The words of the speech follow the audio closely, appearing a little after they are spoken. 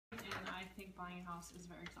buying a house is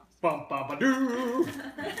very exhausting. Bum, bum, ba-doo.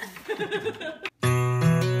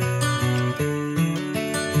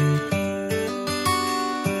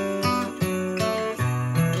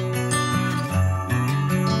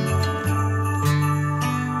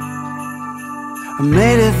 I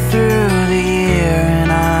made it through the year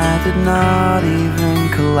and I did not even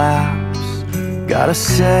collapse. Gotta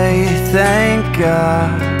say thank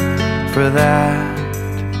God for that.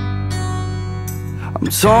 I'm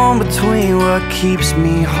torn between what keeps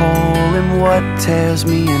me whole and what tears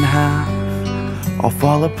me in half. I'll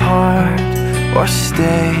fall apart or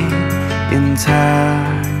stay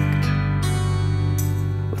intact.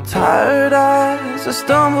 With tired eyes I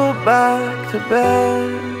stumble back to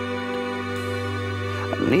bed.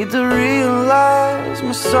 I need to realize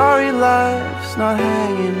my sorry life's not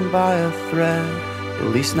hanging by a thread, at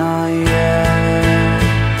least not yet.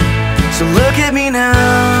 So look at me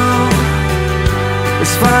now,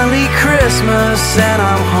 it's finally Christmas and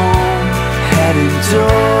I'm home, heading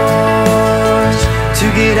doors to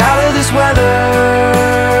get out of this weather.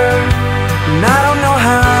 And I don't know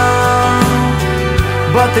how,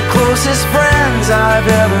 but the closest friends I've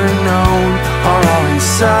ever known are all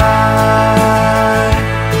inside,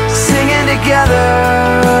 singing together,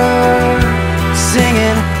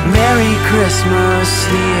 singing Merry Christmas,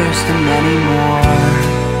 here's to many more.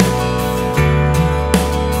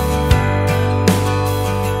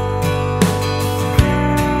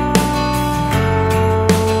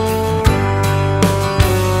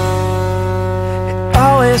 It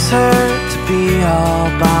always hurt to be all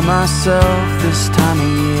by myself this time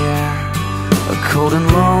of year, a cold and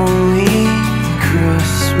lonely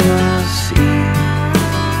Christmas Eve.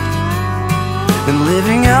 And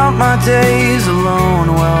living out my days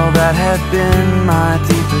alone, well, that had been my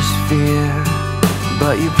deepest fear.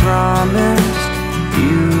 But you promised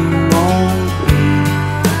you won't leave.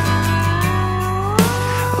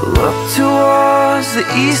 Look towards the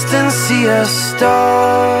east and see a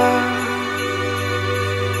star.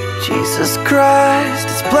 Jesus Christ,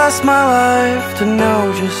 it's blessed my life to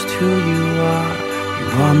know just who you are. You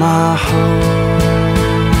are my hope.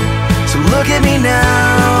 So look at me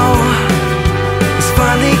now, it's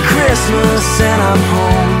finally Christmas and I'm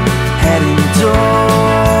home, heading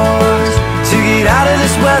doors to get out of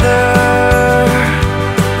this weather.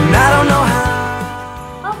 And I don't know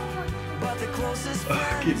how, but the closest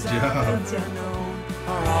friends I know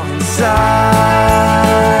are all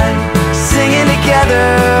inside, singing together,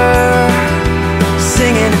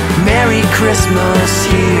 singing Merry Christmas,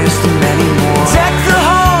 here's to many more. Deck the